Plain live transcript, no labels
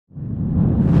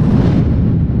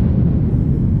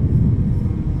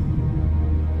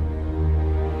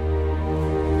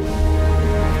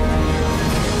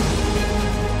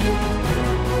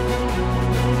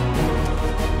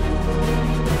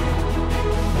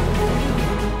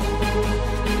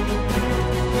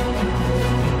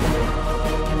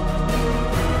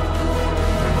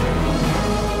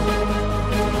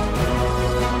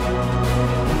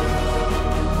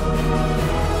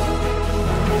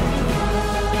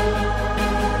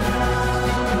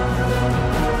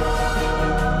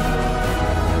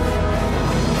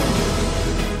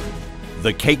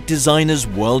The Cake Designers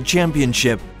World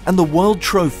Championship and the World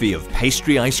Trophy of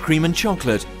Pastry Ice Cream and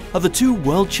Chocolate are the two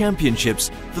World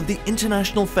Championships that the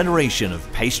International Federation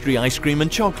of Pastry Ice Cream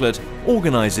and Chocolate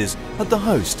organizes at the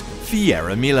Host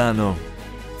Fiera Milano.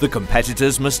 The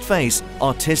competitors must face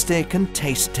artistic and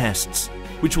taste tests,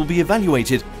 which will be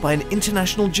evaluated by an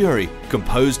international jury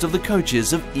composed of the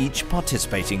coaches of each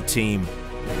participating team.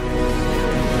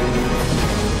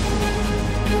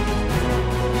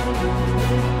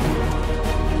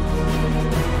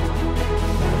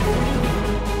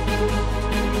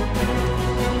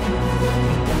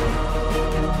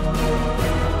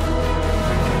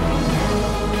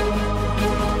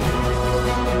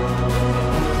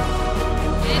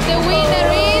 The winner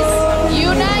is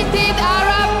United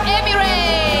Arab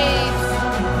Emirates!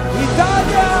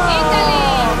 Italy!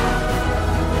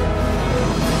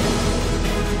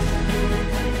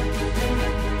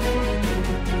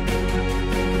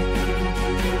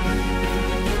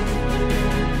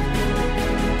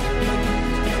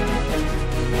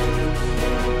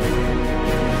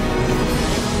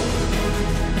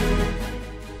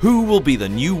 Who will be the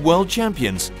new world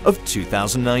champions of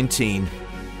 2019?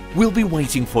 We'll be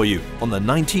waiting for you on the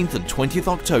 19th and 20th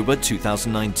October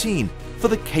 2019 for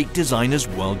the Cake Designers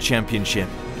World Championship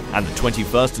and the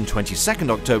 21st and 22nd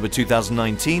October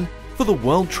 2019 for the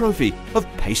World Trophy of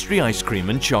Pastry Ice Cream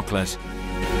and Chocolate.